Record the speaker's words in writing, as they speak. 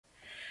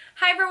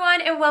Hi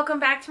everyone and welcome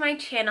back to my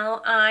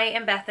channel. I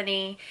am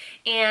Bethany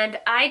and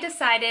I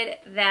decided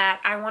that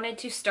I wanted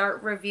to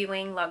start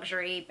reviewing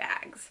luxury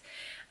bags.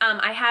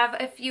 I have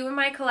a few in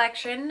my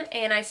collection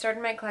and I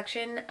started my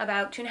collection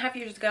about 2.5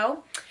 years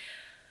ago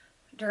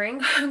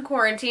during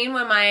quarantine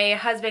when my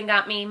husband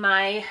got me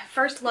my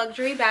first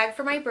luxury bag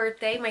for my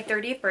birthday, my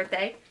 30th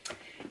birthday.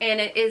 And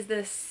it is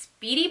the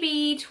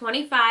Speedy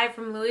B25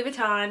 from Louis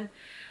Vuitton.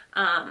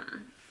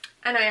 And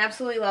I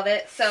absolutely love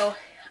it. So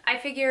I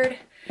figured,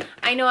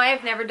 I know I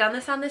have never done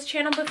this on this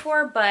channel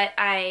before, but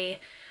I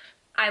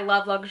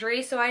love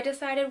luxury, so I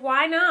decided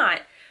why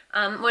not?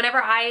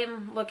 Whenever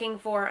I'm looking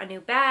for a new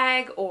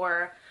bag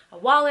or a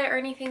wallet or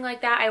anything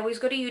like that, I always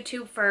go to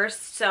YouTube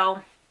first,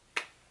 so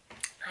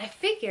I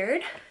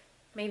figured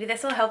maybe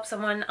this will help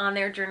someone on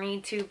their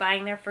journey to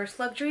buying their first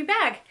luxury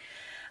bag.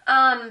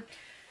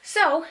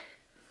 So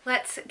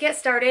let's get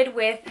started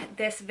with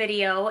this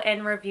video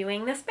and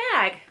reviewing this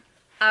bag.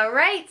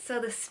 Alright, so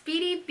the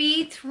Speedy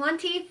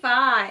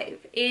B25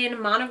 in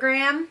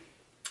monogram.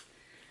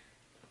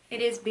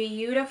 It is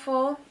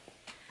beautiful.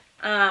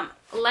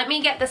 Let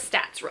me get the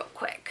stats real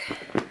quick.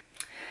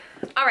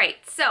 Alright,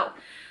 so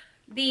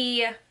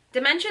the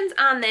dimensions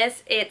on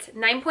this, it's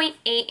 9.8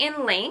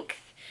 in length,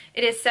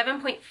 it is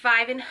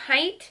 7.5 in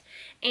height,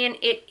 and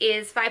it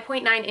is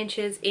 5.9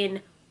 inches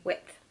in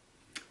width.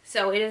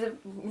 So it is a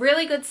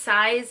really good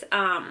size.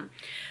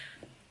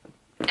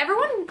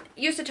 Everyone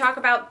used to talk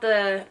about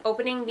the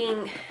opening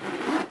being,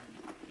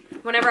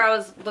 whenever I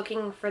was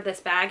looking for this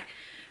bag,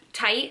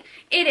 tight.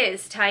 It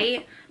is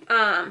tight,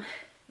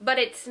 but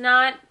it's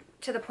not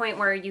to the point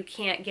where you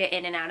can't get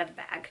in and out of the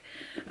bag.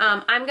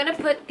 I'm going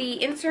to put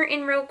the insert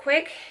in real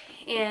quick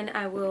and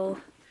I will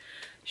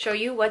show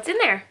you what's in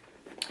there.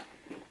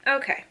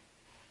 Okay,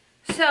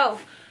 so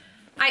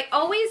I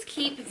always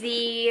keep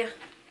the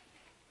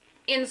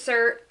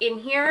insert in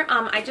here.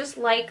 I just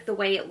like the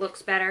way it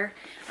looks better.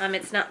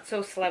 It's not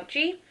so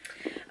slouchy.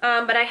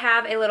 But I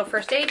have a little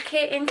first aid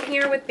kit in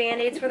here with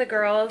band-aids for the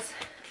girls,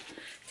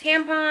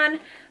 tampon,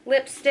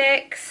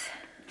 lipsticks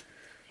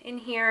in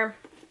here.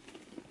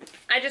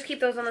 I just keep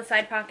those on the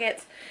side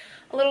pockets.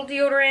 A little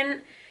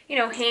deodorant, you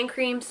know, hand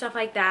cream, stuff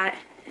like that.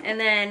 And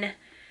then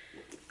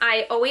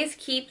I always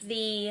keep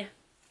the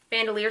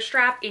bandolier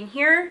strap in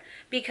here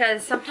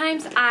because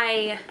sometimes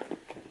I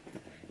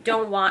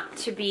don't want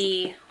to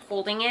be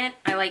holding it.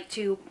 I like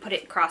to put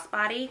it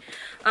crossbody,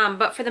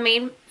 but for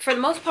the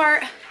most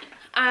part,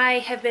 I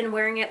have been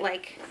wearing it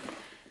like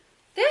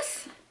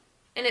this,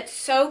 and it's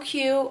so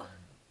cute.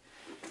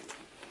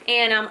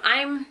 And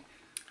I'm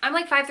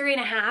like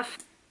 5'3.5",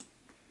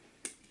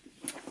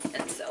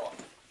 and so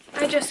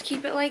I just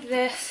keep it like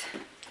this.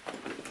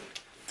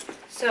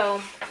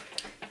 So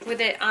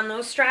with it on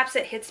those straps,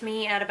 it hits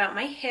me at about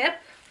my hip.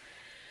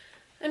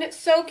 And it's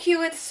so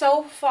cute. It's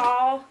so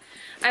fall.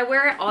 I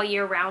wear it all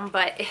year round,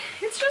 but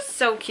it's just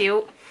so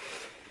cute.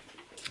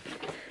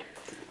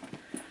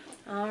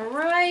 All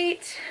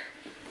right.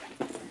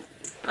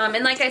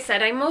 And like I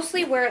said, I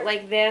mostly wear it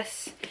like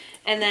this,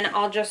 and then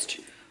I'll just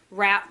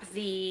wrap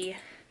the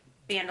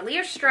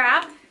bandolier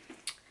strap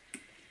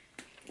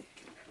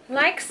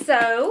like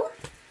so.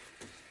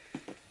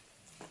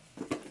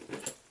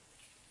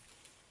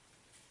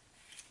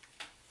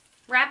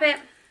 Wrap it.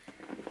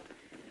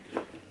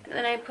 And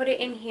then I put it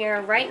in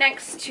here right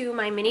next to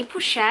my mini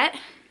pochette.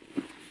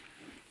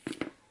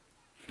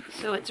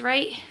 So it's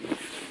right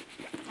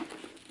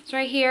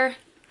here,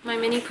 my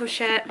mini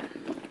pochette,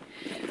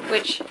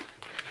 which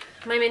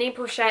my mini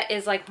pochette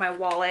is like my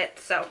wallet,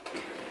 so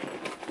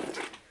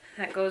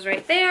that goes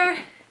right there.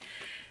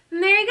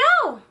 And there you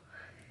go.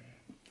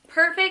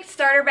 Perfect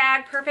starter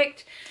bag,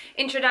 perfect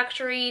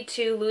introductory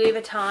to Louis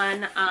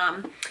Vuitton.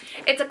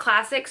 It's a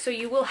classic, so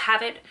you will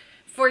have it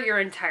for your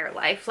entire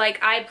life. Like,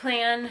 I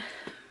plan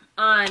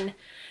on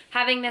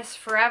having this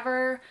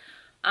forever.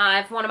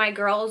 If one of my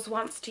girls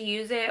wants to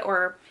use it,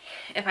 or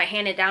if I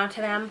hand it down to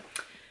them,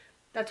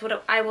 that's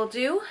what I will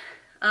do.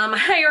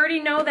 I already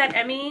know that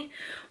Emmy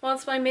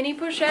wants my mini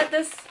pochette,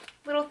 this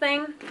little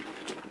thing.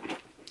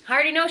 I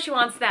already know she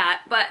wants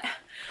that, but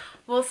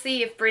we'll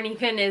see if Brittany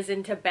Pin is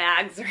into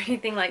bags or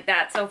anything like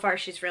that. So far,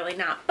 she's really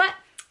not. But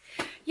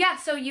yeah,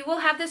 so you will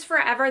have this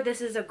forever.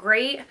 This is a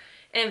great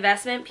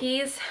investment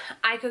piece.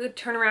 I could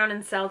turn around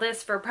and sell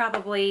this for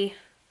probably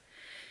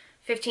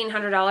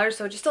 $1,500,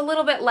 so just a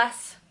little bit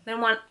less than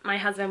what my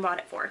husband bought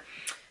it for.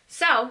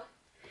 So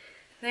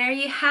there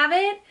you have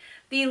it,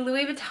 the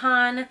Louis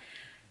Vuitton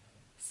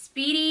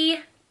Speedy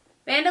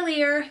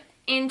bandolier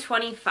in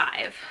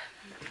 25.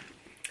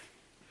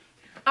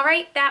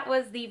 Alright, that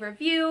was the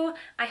review.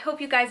 I hope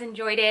you guys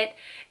enjoyed it,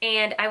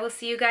 and I will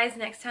see you guys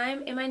next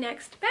time in my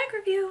next bag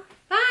review.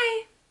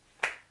 Bye!